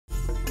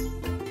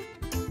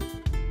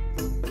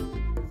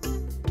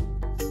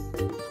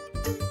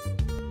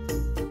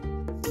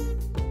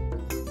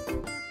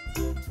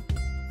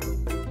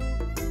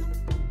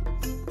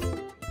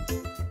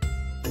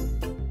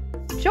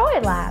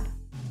Joy Lab.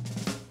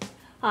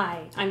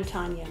 Hi, I'm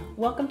Tonya.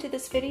 Welcome to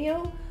this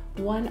video,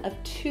 one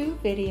of 2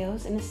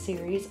 videos in a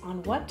series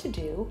on what to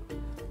do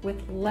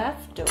with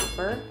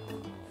leftover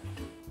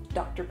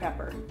Dr.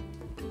 Pepper.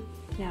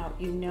 Now,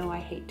 you know I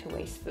hate to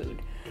waste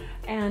food,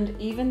 and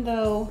even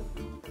though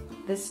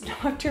this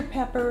Dr.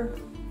 Pepper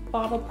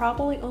bottle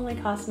probably only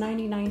costs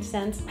 99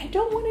 cents, I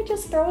don't want to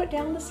just throw it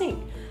down the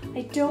sink.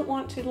 I don't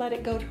want to let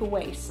it go to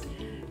waste.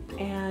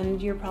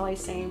 And you're probably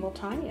saying, well,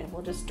 Tonya,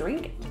 we'll just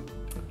drink it.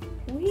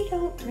 We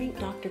don't drink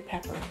Dr.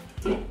 Pepper.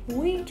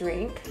 We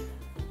drink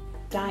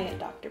Diet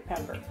Dr.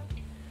 Pepper.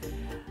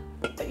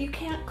 But you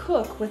can't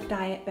cook with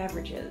diet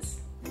beverages.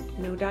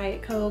 No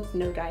Diet Coke,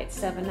 no Diet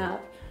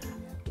 7-Up,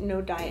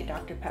 no Diet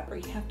Dr. Pepper.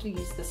 You have to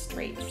use the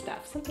straight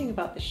stuff. Something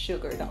about the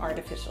sugar, the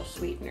artificial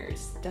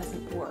sweeteners,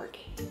 doesn't work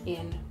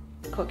in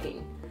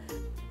cooking.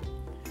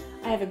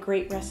 I have a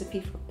great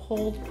recipe for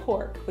pulled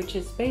pork, which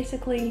is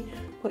basically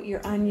put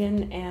your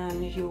onion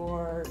and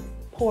your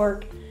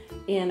pork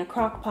in a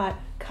crock pot,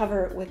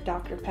 cover it with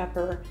Dr.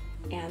 Pepper,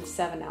 and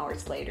 7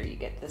 hours later you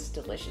get this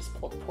delicious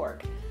pulled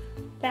pork.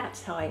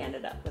 That's how I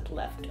ended up with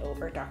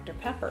leftover Dr.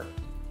 Pepper.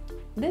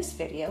 In this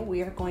video,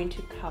 we are going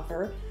to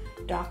cover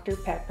Dr.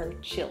 Pepper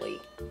chili.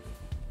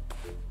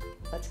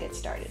 Let's get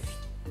started.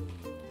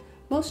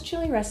 Most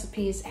chili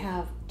recipes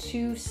have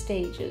 2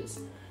 stages.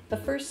 The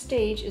first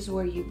stage is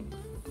where you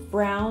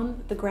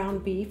brown the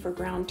ground beef or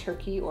ground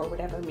turkey or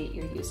whatever meat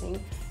you're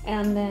using,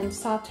 and then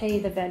saute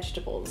the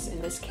vegetables.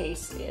 In this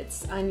case,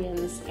 it's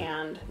onions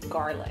and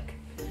garlic.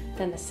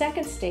 Then the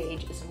second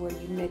stage is where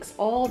you mix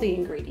all the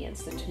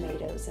ingredients, the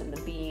tomatoes and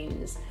the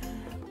beans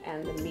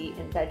and the meat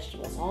and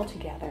vegetables all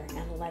together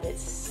and let it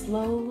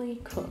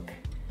slowly cook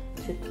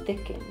to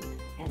thicken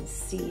and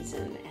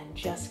season and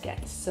just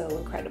get so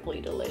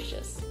incredibly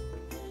delicious.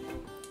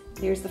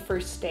 Here's the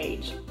first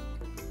stage.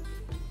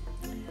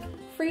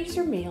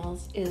 Freezer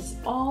meals is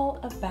all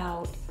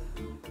about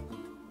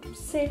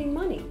saving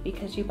money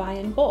because you buy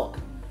in bulk.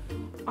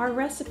 Our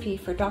recipe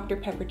for Dr.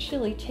 Pepper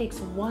chili takes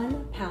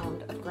 1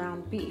 pound of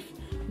ground beef.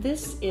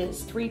 This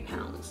is 3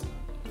 pounds.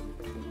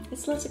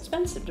 It's less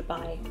expensive to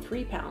buy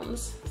 3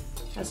 pounds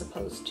as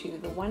opposed to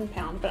the 1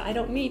 pound, but I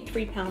don't need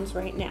 3 pounds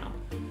right now.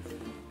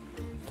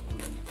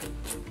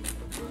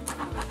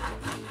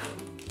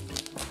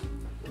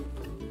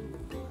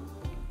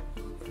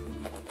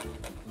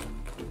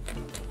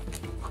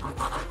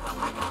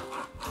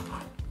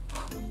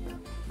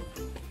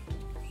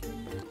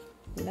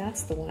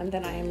 That's the one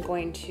that I am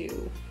going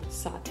to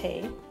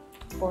saute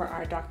for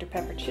our Dr.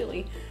 Pepper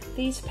chili.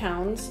 These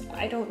pounds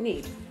I don't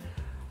need.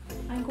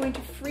 I'm going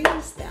to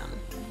freeze them.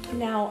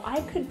 Now I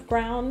can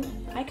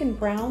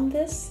brown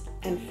this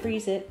and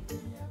freeze it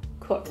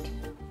cooked.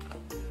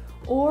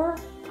 Or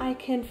I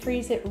can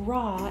freeze it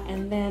raw,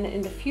 and then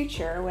in the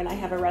future when I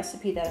have a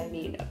recipe that I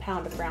need a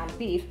pound of ground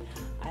beef,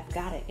 I've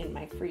got it in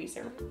my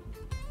freezer.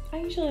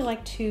 I usually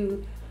like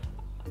to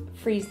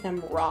freeze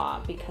them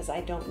raw because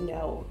I don't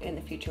know in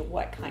the future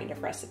what kind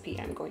of recipe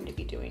I'm going to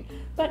be doing.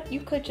 But you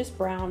could just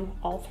brown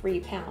all 3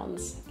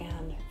 pounds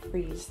and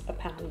freeze a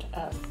pound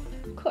of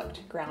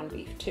cooked ground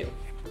beef too.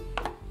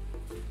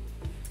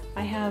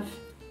 I have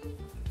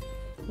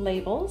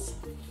labels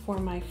for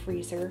my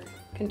freezer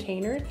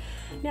container.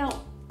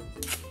 Now,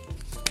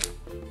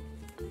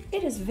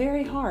 it is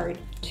very hard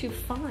to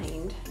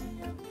find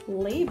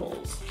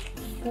labels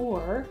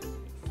for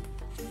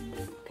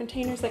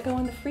containers that go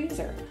in the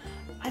freezer.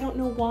 I don't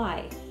know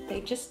why. They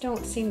just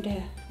don't seem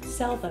to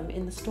sell them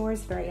in the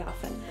stores very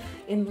often.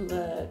 In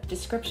the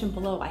description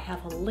below, I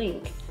have a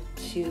link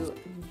to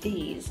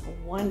these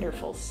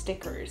wonderful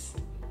stickers.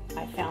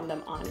 I found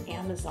them on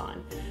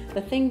Amazon. The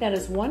thing that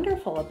is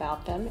wonderful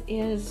about them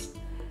is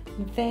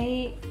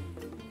they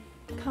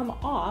come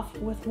off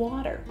with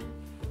water.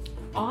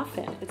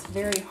 Often it's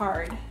very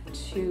hard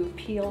to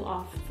peel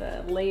off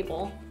the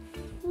label.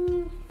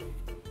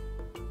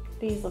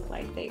 These look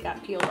like they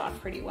got peeled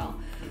off pretty well.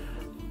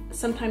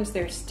 Sometimes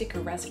there's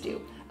sticker residue,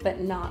 but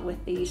not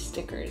with these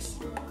stickers.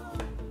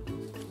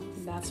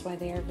 That's why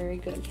they are very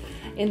good.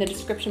 In the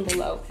description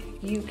below,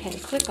 you can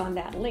click on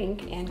that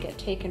link and get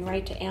taken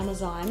right to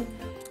Amazon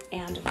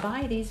and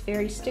buy these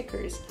very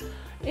stickers.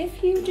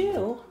 If you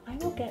do, I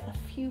will get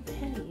a few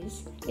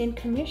pennies in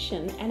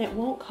commission and it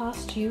won't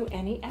cost you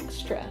any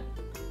extra.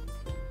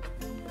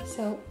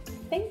 So,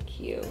 thank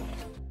you.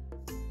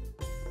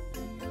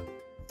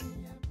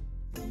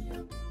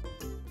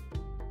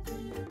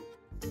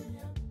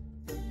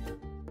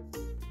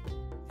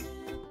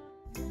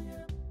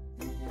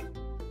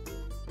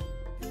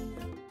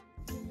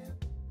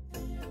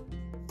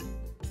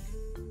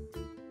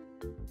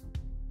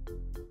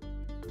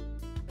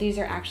 These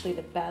are actually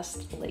the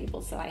best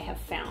labels that I have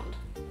found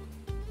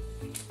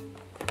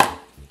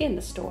in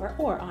the store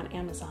or on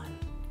Amazon.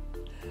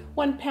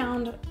 1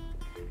 pound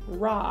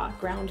raw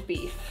ground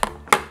beef.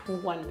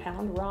 1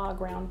 pound raw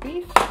ground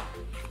beef.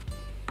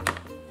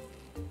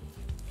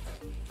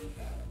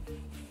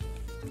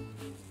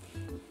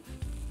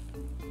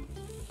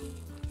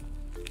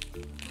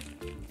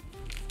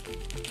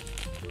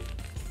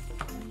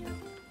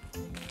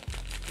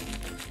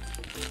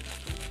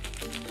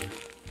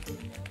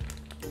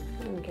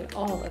 and get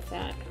all of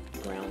that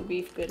ground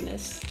beef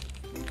goodness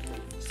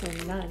so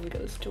none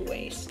goes to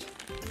waste.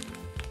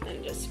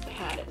 And just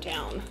pat it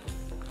down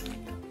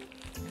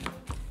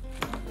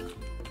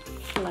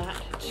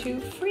flat to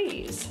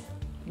freeze.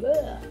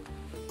 Ugh.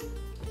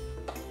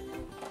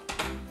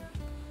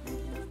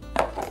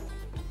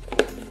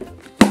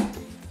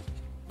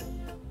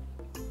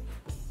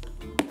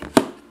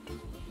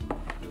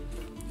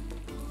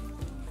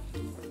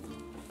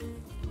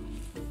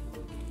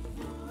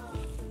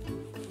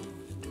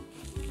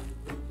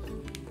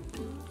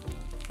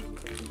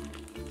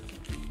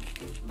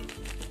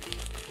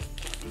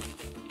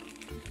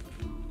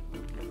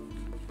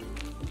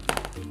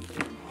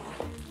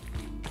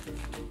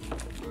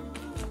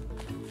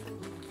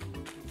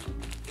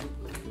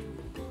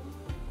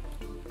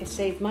 I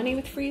save money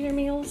with freezer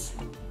meals,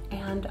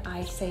 and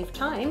I save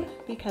time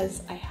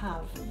because I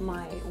have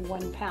my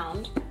 1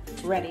 pound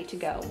ready to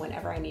go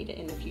whenever I need it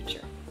in the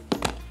future.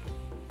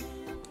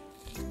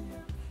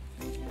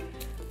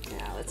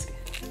 Now let's go.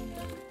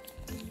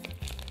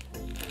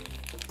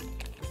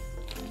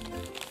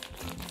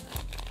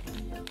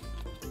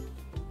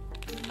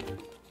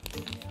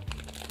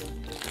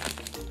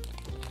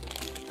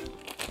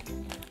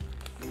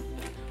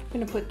 I'm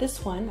going to put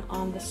this one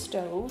on the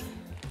stove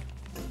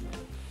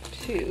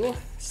to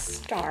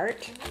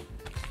start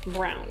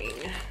browning.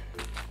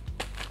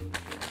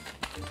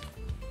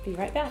 Be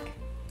right back.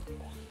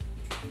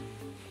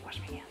 Wash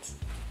my hands.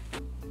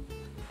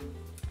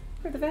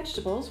 For the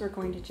vegetables, we're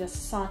going to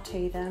just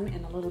saute them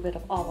in a little bit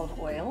of olive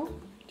oil,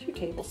 2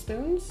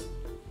 tablespoons.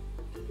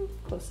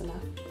 Close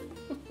enough.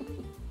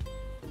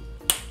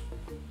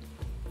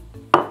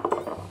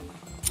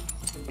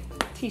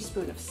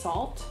 Teaspoon of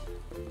salt.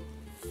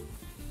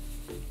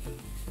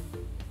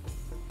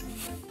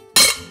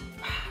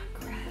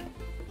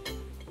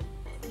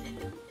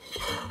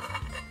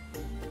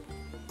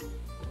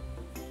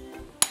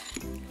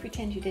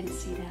 Pretend you didn't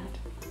see that.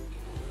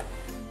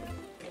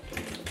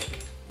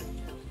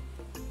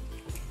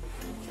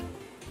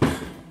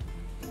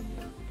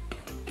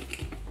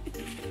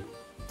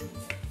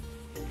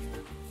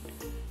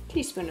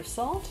 Teaspoon of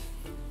salt.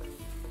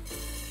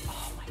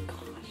 Oh my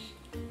gosh.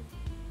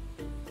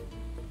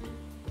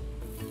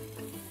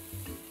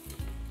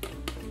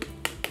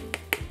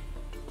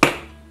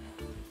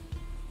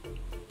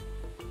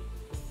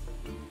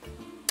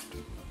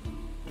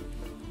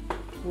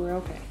 We're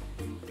okay.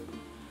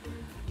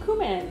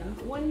 Cumin,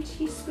 1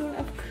 teaspoon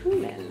of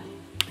cumin.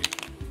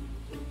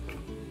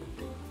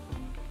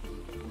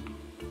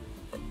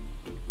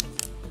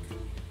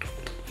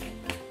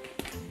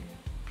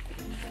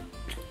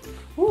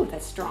 Ooh,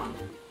 that's strong.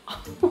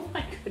 Oh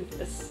my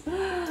goodness.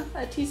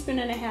 1.5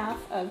 teaspoons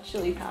of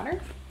chili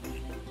powder.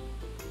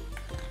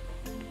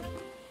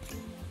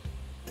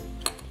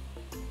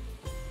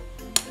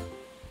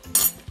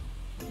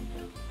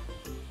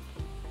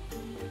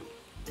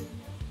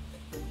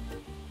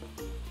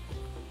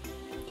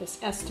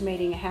 Just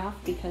estimating 1/2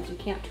 because you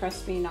can't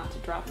trust me not to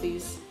drop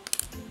these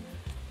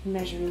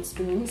measuring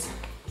spoons.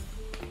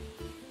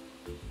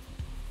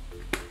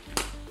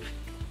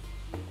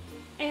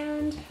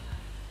 And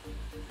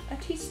 1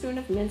 teaspoon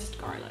of minced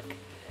garlic.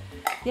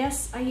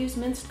 Yes, I use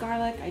minced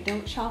garlic. I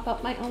don't chop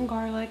up my own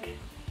garlic.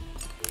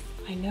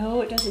 I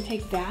know it doesn't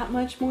take that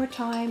much more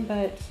time,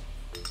 but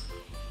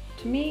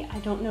to me, I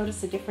don't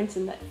notice a difference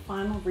in the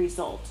final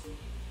result.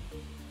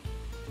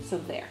 So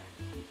there.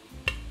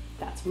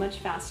 That's much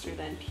faster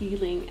than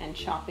peeling and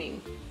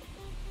chopping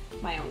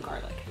my own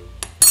garlic.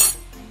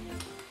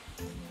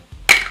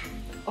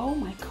 Oh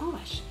my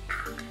gosh.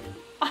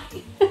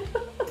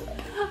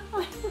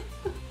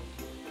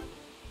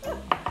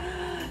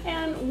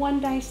 And 1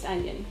 diced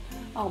onion.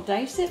 I'll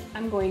dice it.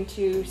 I'm going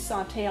to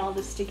saute all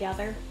this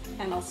together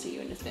and I'll see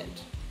you in a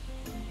bit.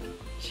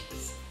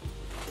 Jeez.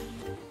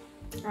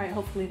 All right,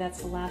 hopefully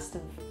that's the last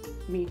of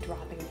me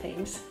dropping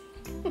things.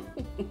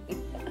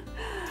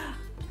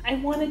 I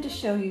wanted to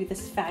show you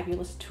this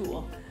fabulous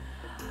tool.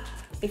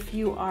 If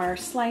you are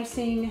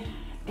slicing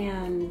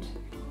and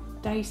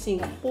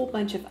dicing a whole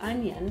bunch of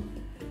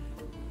onion,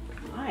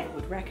 I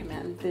would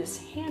recommend this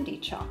handy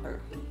chopper.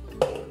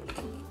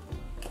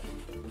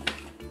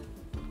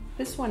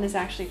 This one is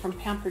actually from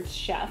Pampered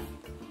Chef.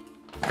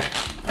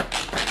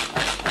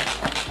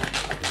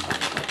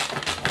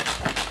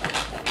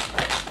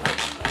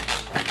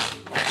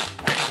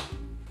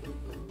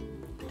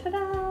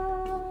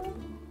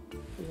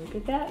 Look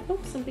at that. Oh,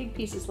 some big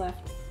pieces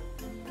left.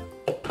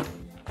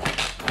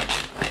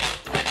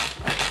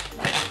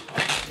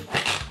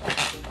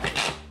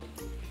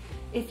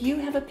 If you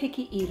have a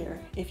picky eater,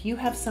 if you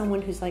have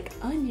someone who's like,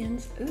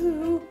 onions,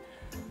 ooh,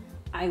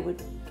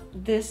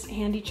 this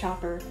handy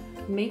chopper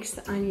makes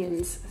the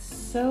onions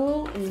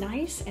so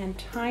nice and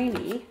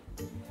tiny,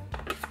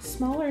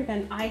 smaller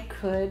than I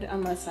could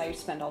unless I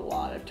spend a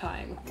lot of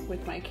time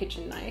with my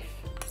kitchen knife,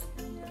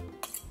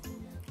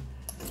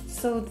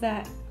 so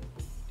that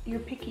your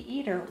picky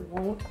eater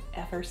won't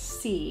ever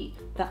see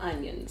the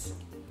onions.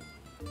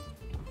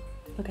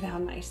 Look at how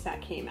nice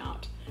that came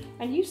out.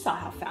 And you saw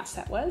how fast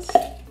that was.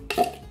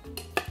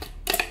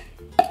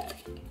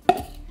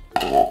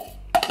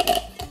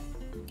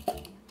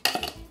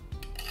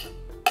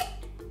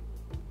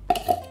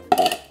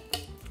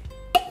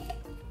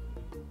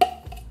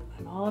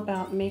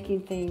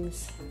 making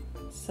things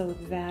so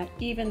that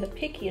even the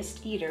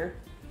pickiest eater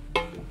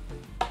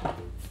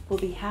will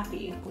be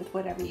happy with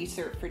whatever you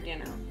serve for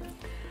dinner.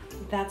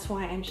 That's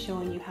why I'm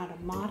showing you how to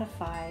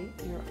modify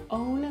your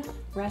own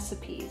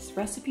recipes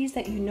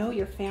that you know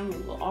your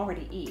family will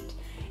already eat,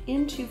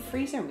 into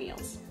freezer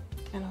meals.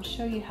 And I'll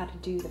show you how to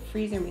do the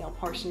freezer meal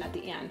portion at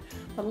the end.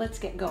 But let's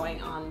get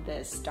going on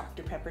this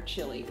Dr. Pepper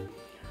chili.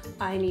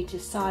 I need to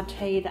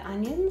saute the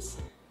onions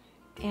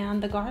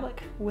and the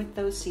garlic with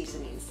those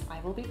seasonings.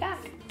 I will be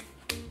back.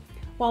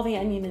 While the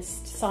onion is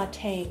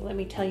sauteing, let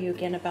me tell you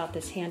again about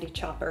this handy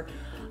chopper.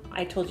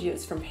 I told you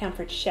it's from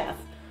Pampered Chef.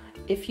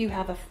 If you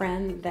have a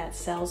friend that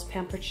sells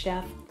Pampered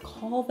Chef,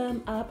 call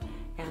them up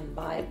and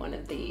buy one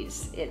of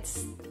these.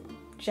 It's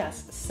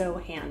just so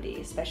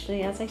handy,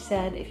 especially, as I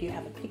said, if you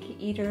have a picky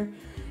eater.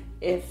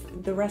 If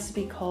the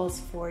recipe calls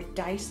for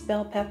diced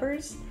bell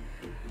peppers,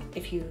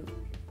 if you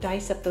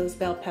dice up those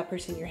bell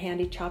peppers in your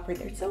handy chopper,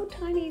 they're so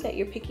tiny that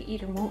your picky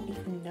eater won't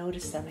even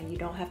notice them, and you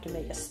don't have to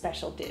make a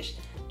special dish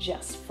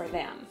just for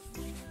them.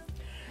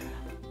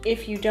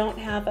 If you don't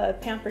have a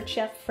Pampered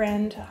Chef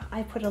friend,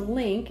 I put a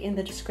link in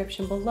the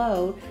description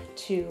below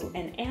to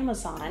an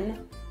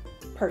Amazon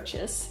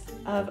purchase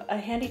of a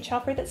handy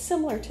chopper that's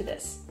similar to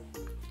this.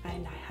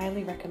 And I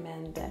highly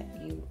recommend that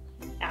you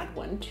add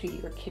one to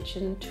your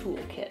kitchen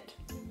toolkit.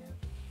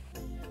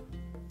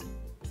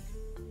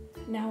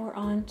 Now we're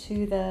on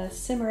to the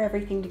simmer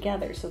everything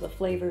together so the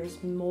flavors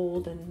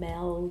mold and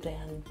meld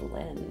and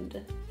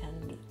blend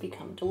and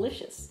become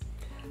delicious.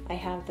 I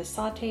have the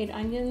sauteed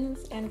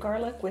onions and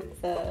garlic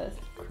with the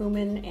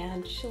cumin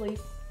and chili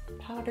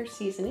powder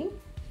seasoning.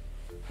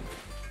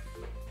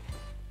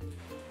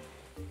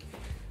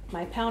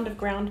 My pound of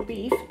ground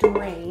beef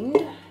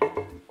drained.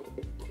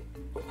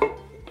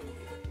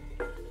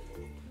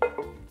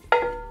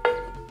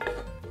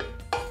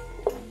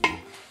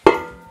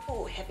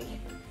 Oh, heavy.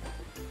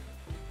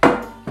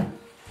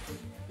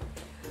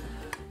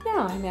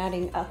 Now I'm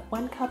adding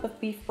 1 cup of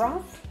beef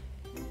broth.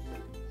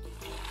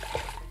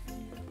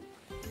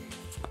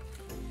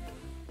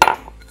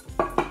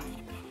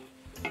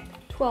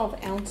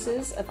 12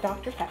 ounces of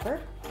Dr. Pepper,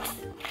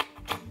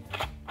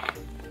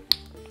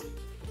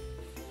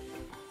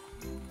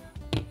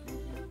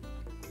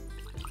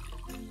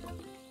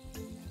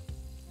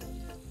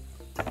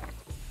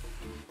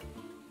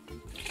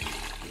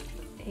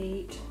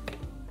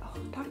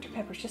 Dr.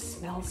 Pepper just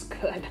smells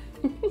good.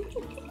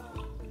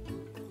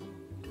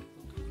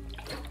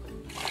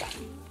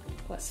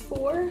 Plus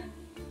 4,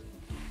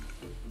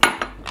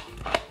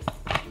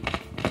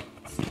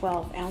 it's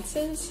 12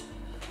 ounces.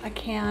 A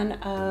can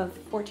of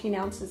 14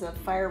 ounces of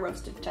fire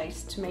roasted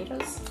diced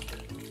tomatoes.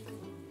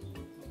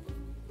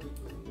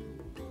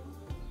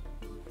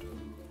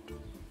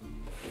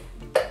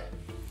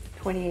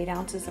 $28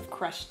 ounces of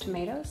crushed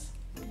tomatoes.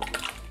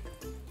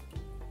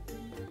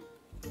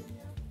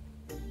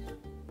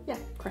 Yeah,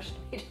 crushed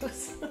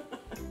tomatoes.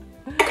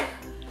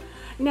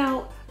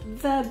 Now,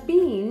 the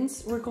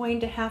beans we're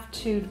going to have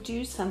to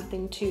do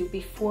something to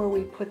before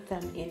we put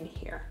them in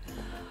here.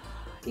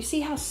 You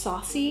see how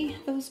saucy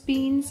those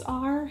beans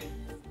are?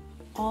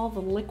 All the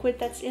liquid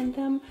that's in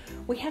them.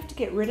 We have to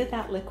get rid of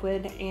that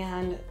liquid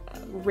and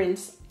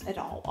rinse it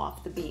all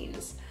off the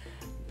beans.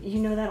 You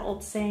know that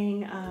old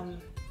saying,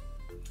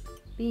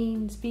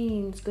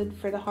 beans, good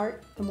for the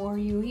heart. The more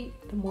you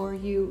eat, the more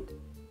you...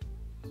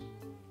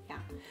 Yeah.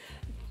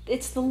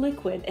 It's the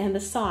liquid and the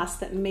sauce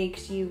that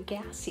makes you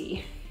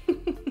gassy.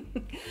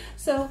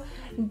 So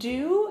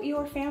do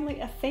your family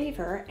a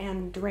favor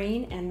and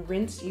drain and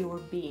rinse your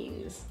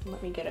beans.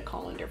 Let me get a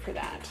colander for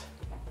that.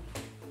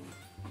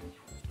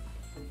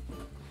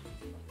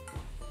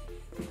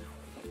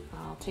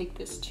 I'll take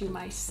this to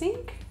my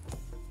sink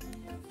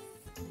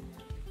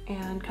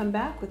and come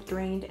back with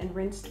drained and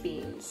rinsed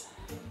beans.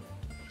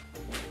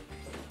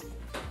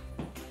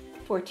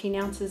 14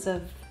 ounces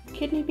of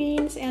kidney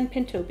beans and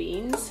pinto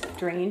beans,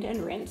 drained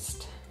and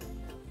rinsed.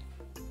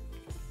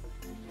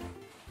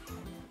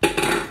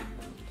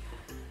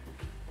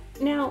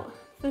 Now,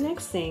 the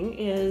next thing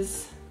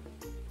is,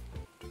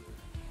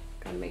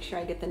 gotta make sure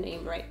I get the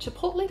name right,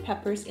 chipotle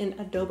peppers in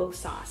adobo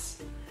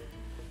sauce.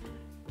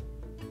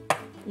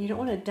 You don't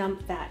want to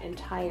dump that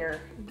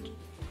entire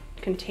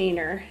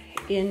container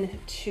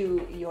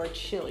into your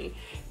chili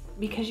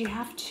because you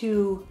have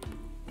to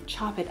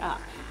chop it up.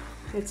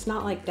 It's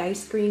not like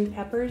diced green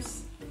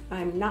peppers.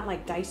 Not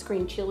like diced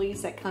green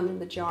chilies that come in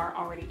the jar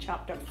already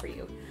chopped up for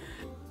you.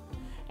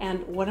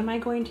 And what am I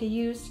going to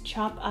use to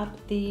chop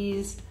up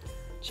these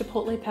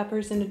chipotle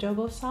peppers in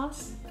adobo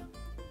sauce?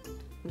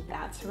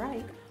 That's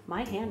right,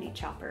 my handy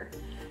chopper,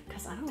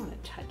 because I don't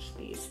want to touch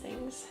these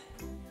things.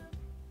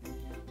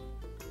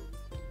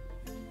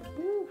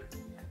 Woo.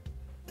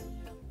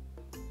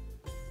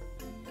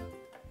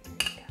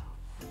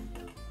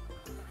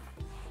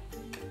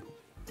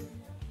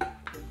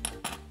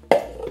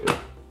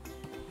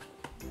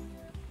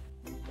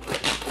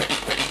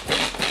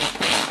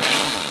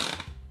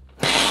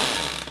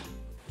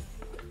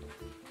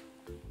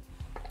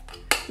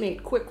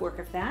 Made quick work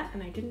of that,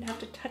 and I didn't have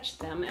to touch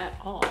them at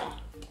all.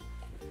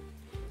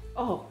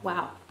 Oh,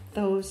 wow.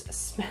 Those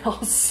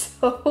smell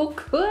so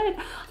good.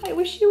 I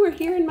wish you were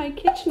here in my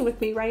kitchen with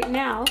me right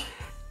now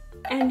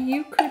and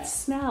you could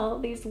smell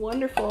these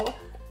wonderful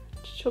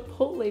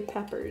chipotle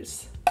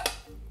peppers.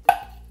 There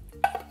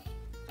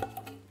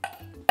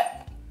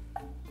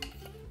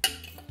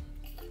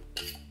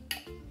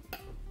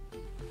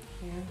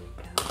we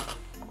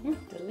go.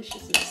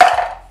 Deliciousness.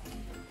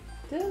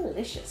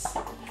 Delicious.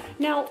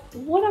 Now,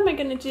 what am I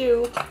going to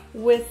do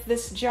with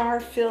this jar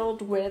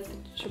filled with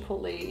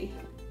chipotle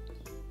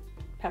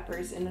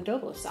peppers in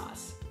adobo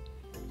sauce?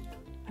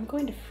 I'm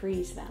going to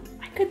freeze them.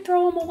 I could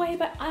throw them away,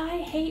 but I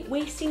hate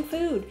wasting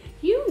food.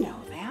 You know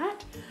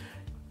that.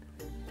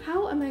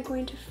 How am I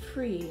going to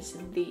freeze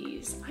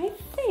these? I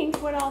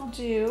think what I'll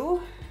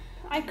do,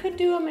 I could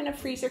do them in a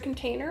freezer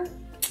container.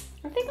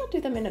 I think I'll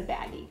do them in a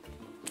baggie.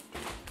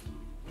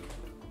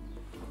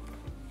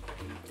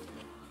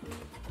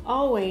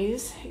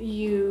 Always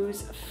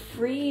use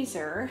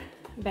freezer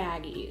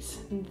baggies.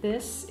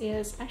 This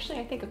is, actually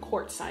I think a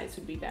quart size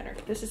would be better.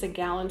 This is a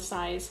gallon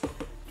size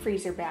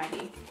freezer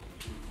baggie.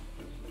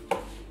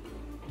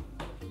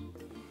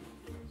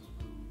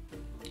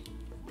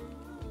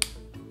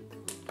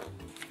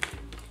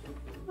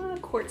 A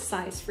quart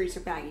size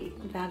freezer baggie,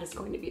 that is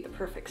going to be the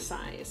perfect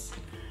size.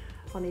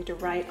 I'll need to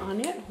write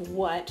on it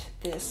what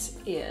this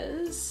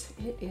is.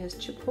 It is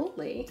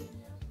chipotle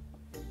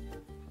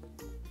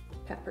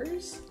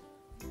peppers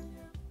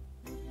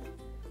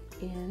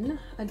in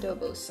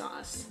adobo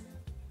sauce.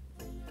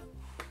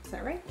 Is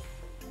that right?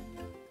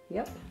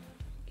 Yep,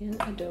 in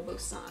adobo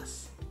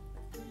sauce.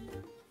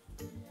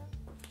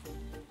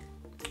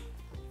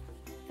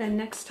 Then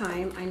next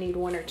time I need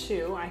one or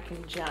two, I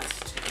can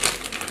just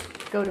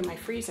go to my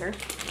freezer.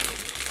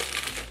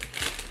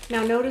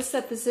 Now notice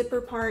that the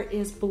zipper part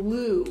is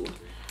blue.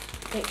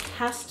 It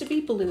has to be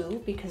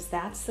blue because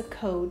that's the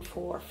code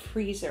for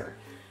freezer.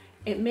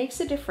 It makes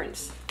a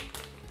difference.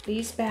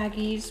 These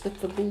baggies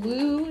with the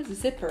blue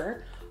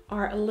zipper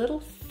are a little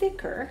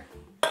thicker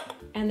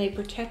and they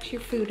protect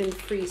your food in the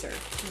freezer.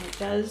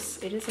 And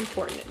it is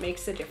important, it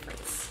makes a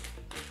difference.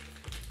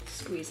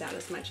 Squeeze out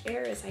as much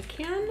air as I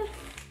can.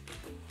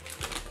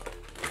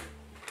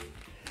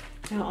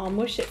 Now I'll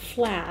mush it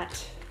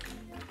flat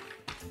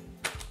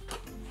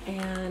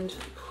and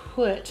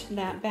put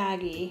that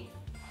baggie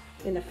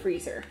in the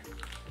freezer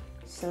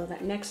so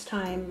that next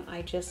time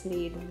I just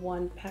need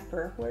one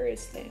pepper.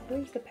 Where's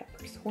the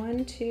peppers?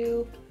 1,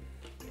 2,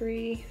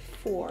 3,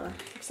 4.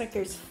 Looks like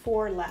there's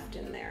 4 left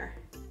in there.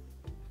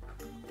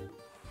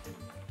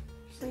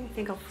 So I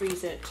think I'll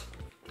freeze it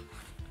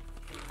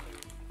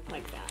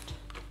like that.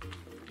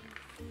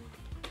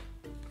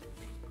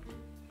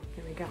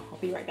 There we go, I'll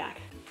be right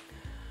back.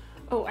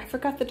 Oh, I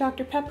forgot the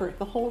Dr. Pepper,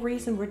 the whole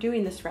reason we're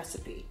doing this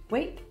recipe.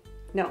 Wait,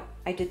 no,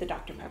 I did the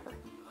Dr. Pepper.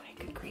 Oh,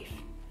 good grief.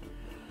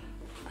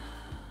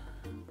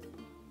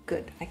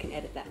 Good, I can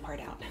edit that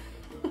part out.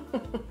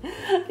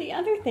 The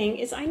other thing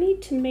is I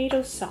need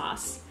tomato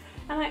sauce,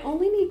 and I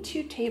only need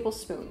 2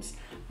 tablespoons.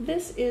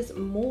 This is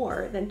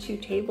more than 2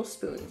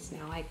 tablespoons.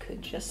 Now I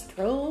could just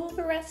throw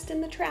the rest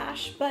in the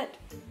trash, but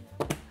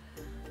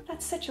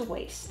that's such a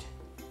waste.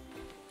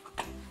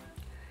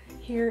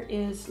 Here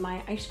is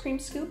my ice cream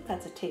scoop.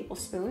 That's a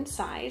tablespoon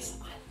size.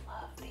 I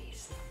love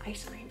these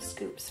ice cream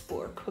scoops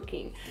for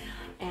cooking.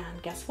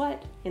 And guess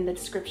what? In the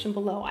description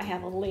below, I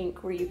have a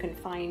link where you can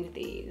find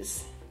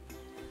these.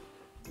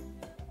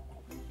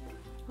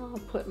 I'll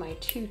put my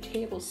 2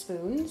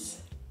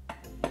 tablespoons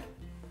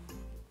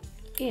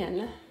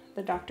in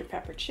the Dr.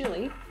 Pepper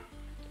chili.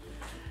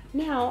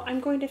 Now I'm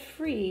going to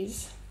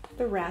freeze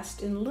the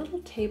rest in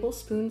little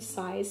tablespoon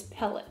size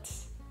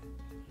pellets.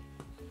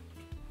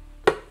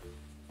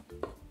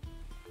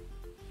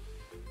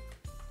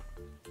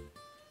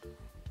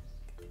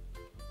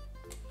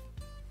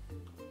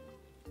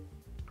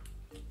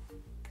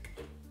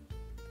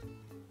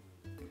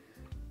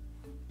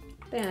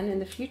 Then in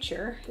the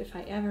future, if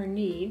I ever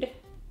need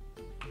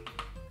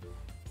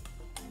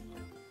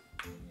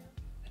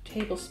a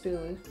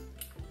tablespoon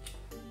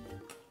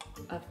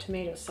of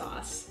tomato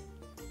sauce,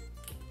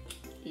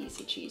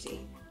 easy cheesy.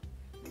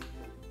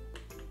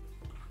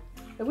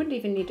 I wouldn't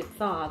even need to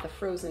thaw the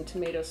frozen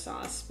tomato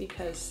sauce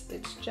because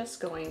it's just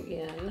going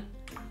in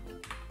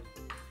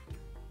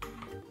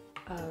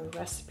a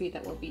recipe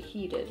that will be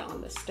heated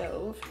on the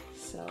stove.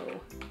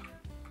 So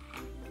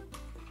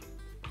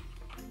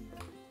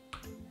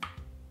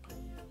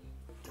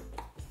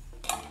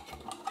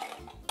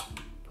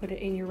put it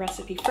in your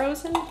recipe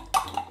frozen,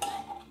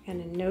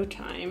 and in no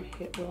time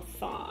it will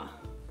thaw.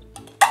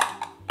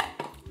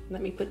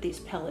 Let me put these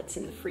pellets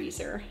in the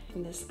freezer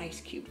in this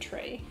ice cube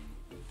tray.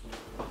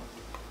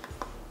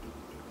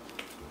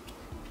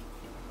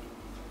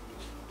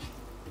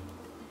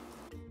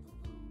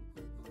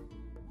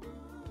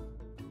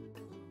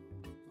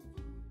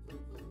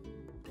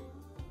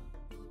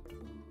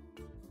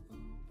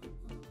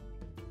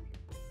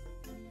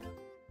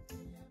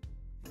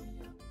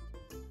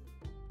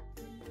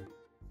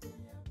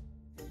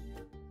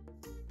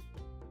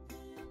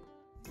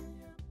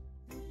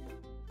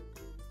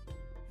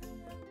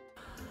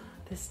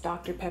 This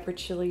Dr. Pepper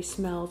chili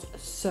smells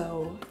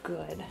so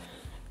good.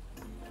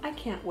 I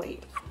can't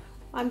wait.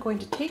 I'm going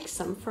to take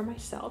some for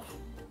myself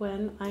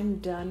when I'm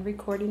done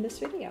recording this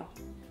video.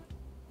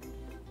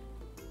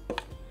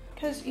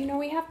 Because, you know,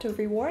 we have to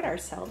reward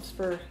ourselves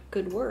for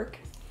good work.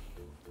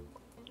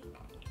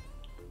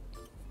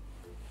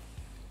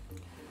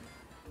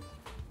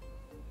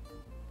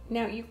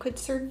 Now, you could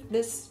serve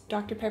this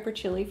Dr. Pepper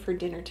chili for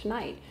dinner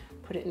tonight.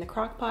 Put it in the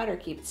crock pot or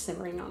keep it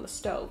simmering on the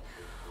stove.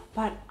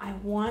 But I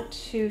want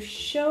to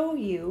show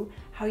you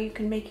how you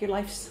can make your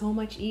life so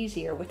much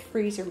easier with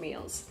freezer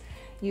meals.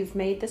 You've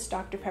made this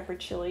Dr. Pepper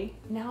chili,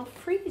 now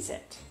freeze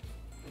it.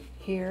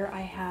 Here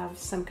I have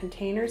some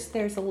containers.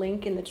 There's a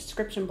link in the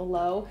description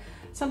below.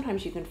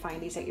 Sometimes you can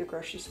find these at your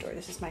grocery store.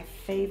 This is my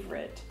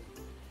favorite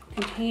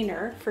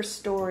container for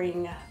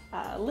storing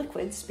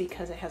liquids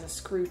because it has a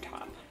screw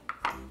top.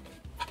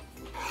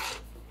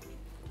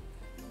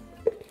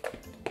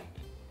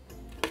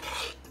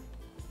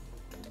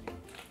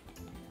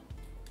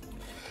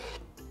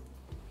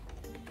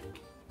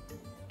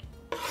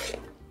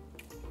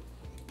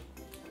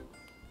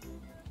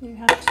 You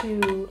have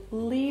to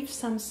leave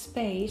some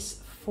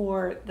space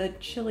for the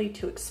chili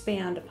to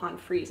expand upon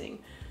freezing.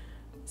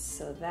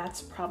 So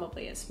that's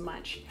probably as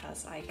much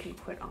as I can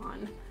put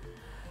on.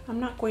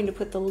 I'm not going to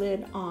put the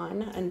lid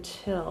on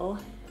until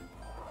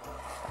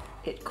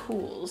it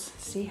cools.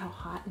 See how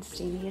hot and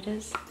steamy it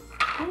is?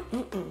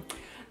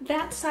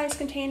 That size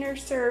container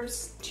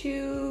serves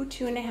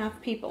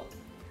 2.5 people.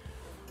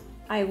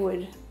 I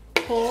would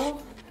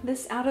pull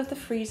this out of the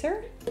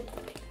freezer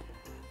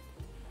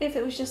if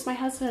it was just my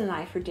husband and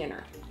I for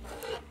dinner.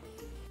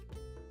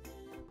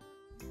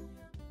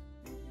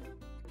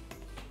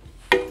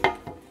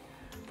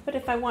 But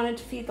if I wanted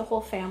to feed the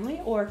whole family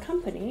or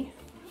company,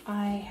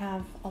 I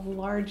have a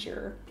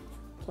larger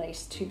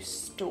place to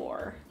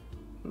store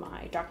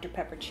my Dr.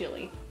 Pepper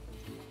chili.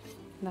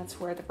 And that's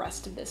where the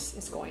rest of this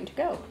is going to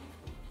go.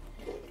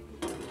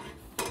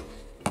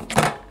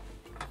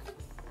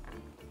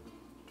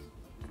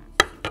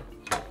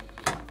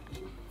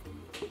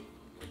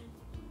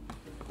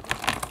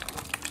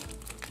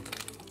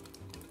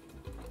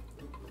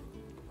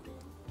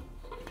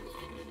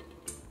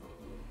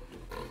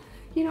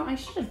 You know, I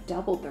should have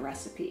doubled the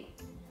recipe,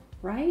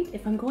 right?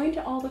 If I'm going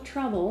to all the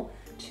trouble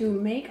to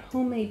make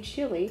homemade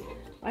chili,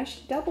 I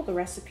should double the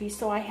recipe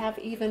so I have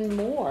even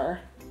more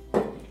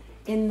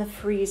in the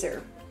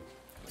freezer.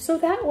 So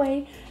that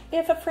way,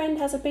 if a friend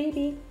has a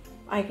baby,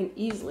 I can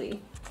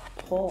easily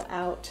pull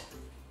out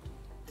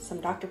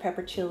some Dr.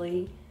 Pepper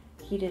chili,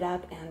 heat it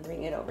up, and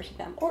bring it over to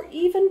them. Or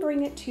even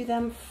bring it to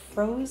them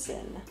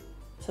frozen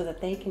so that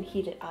they can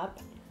heat it up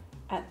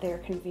at their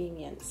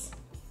convenience.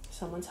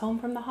 Someone's home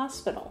from the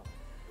hospital.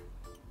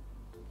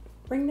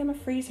 Bring them a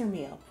freezer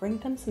meal. Bring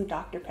them some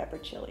Dr. Pepper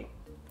chili.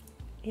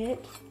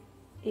 It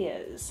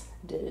is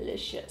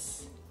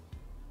delicious.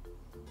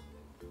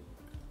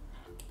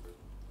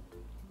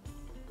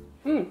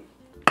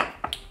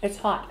 It's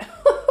hot.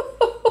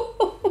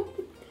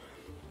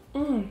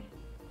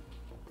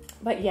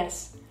 But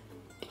yes,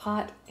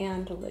 hot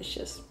and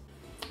delicious.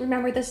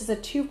 Remember, this is a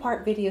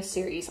 2-part video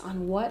series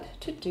on what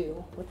to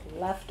do with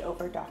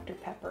leftover Dr.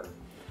 Pepper.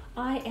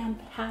 I am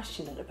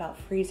passionate about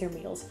freezer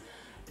meals.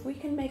 We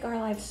can make our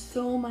lives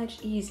so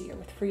much easier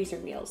with freezer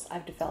meals.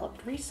 I've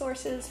developed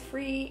resources,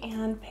 free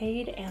and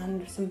paid,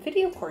 and some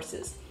video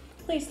courses.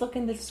 Please look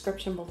in the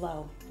description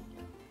below.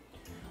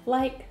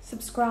 Like,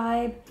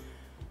 subscribe.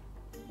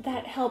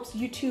 That helps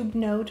YouTube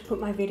know to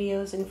put my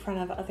videos in front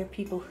of other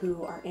people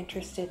who are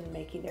interested in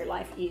making their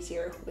life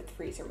easier with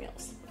freezer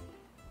meals.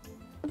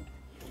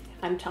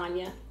 I'm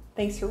Tonya.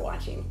 Thanks for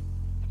watching.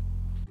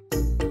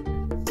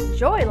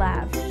 Joy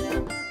Lab.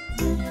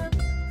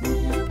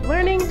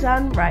 Learning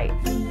done right.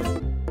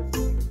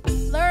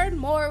 Learn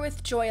more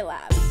with Joy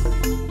Lab.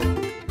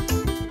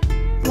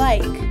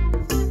 Like,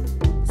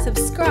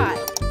 subscribe,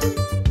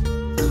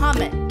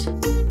 comment,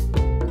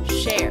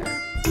 share.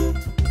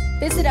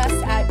 Visit us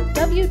at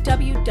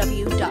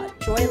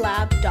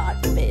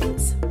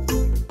www.joylab.biz.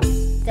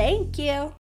 Thank you.